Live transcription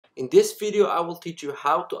In this video, I will teach you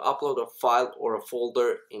how to upload a file or a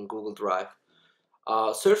folder in Google Drive.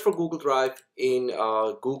 Search for Google Drive in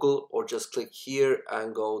Google, or just click here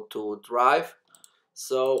and go to Drive.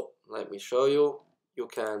 So let me show you. You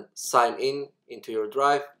can sign in into your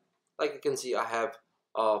Drive. Like you can see, I have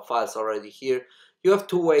files already here. You have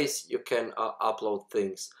two ways you can upload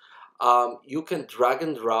things. You can drag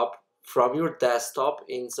and drop from your desktop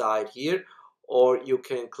inside here, or you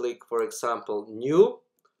can click, for example, New,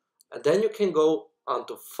 and then you can go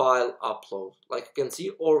onto File Upload, like you can see,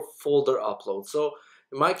 or Folder Upload. So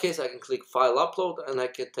in my case, I can click File Upload, and I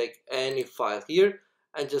can take any file here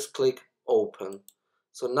and just click Open.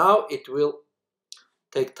 So now it will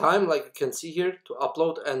take time, like you can see here, to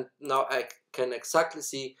upload, and now I can exactly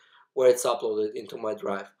see where it's uploaded into my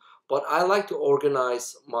Drive. But I like to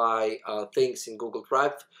organize my things in Google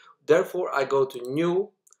Drive. Therefore, I go to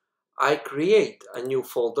New, I create a new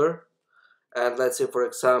folder, and let's say, for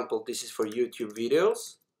example, this is for YouTube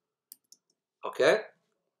videos. Okay,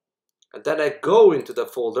 and then I go into the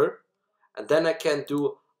folder, and then I can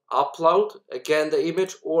do upload again the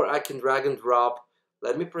image, or I can drag and drop.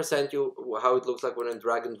 Let me present you how it looks like when I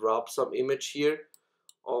drag and drop some image here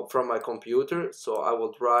from my computer. So I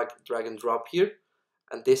will drag and drop here,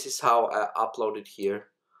 and this is how I upload it here.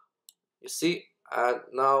 You see, and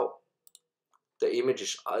now the image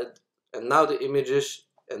is and now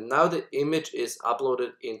the image is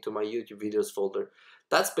uploaded into my YouTube videos folder.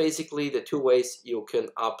 That's basically the two ways you can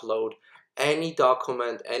upload any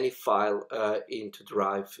document, any file into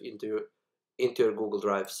Drive, into your Google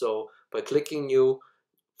Drive. So by clicking New,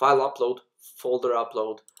 File Upload, Folder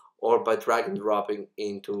Upload, or by drag and dropping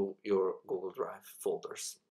into your Google Drive folders.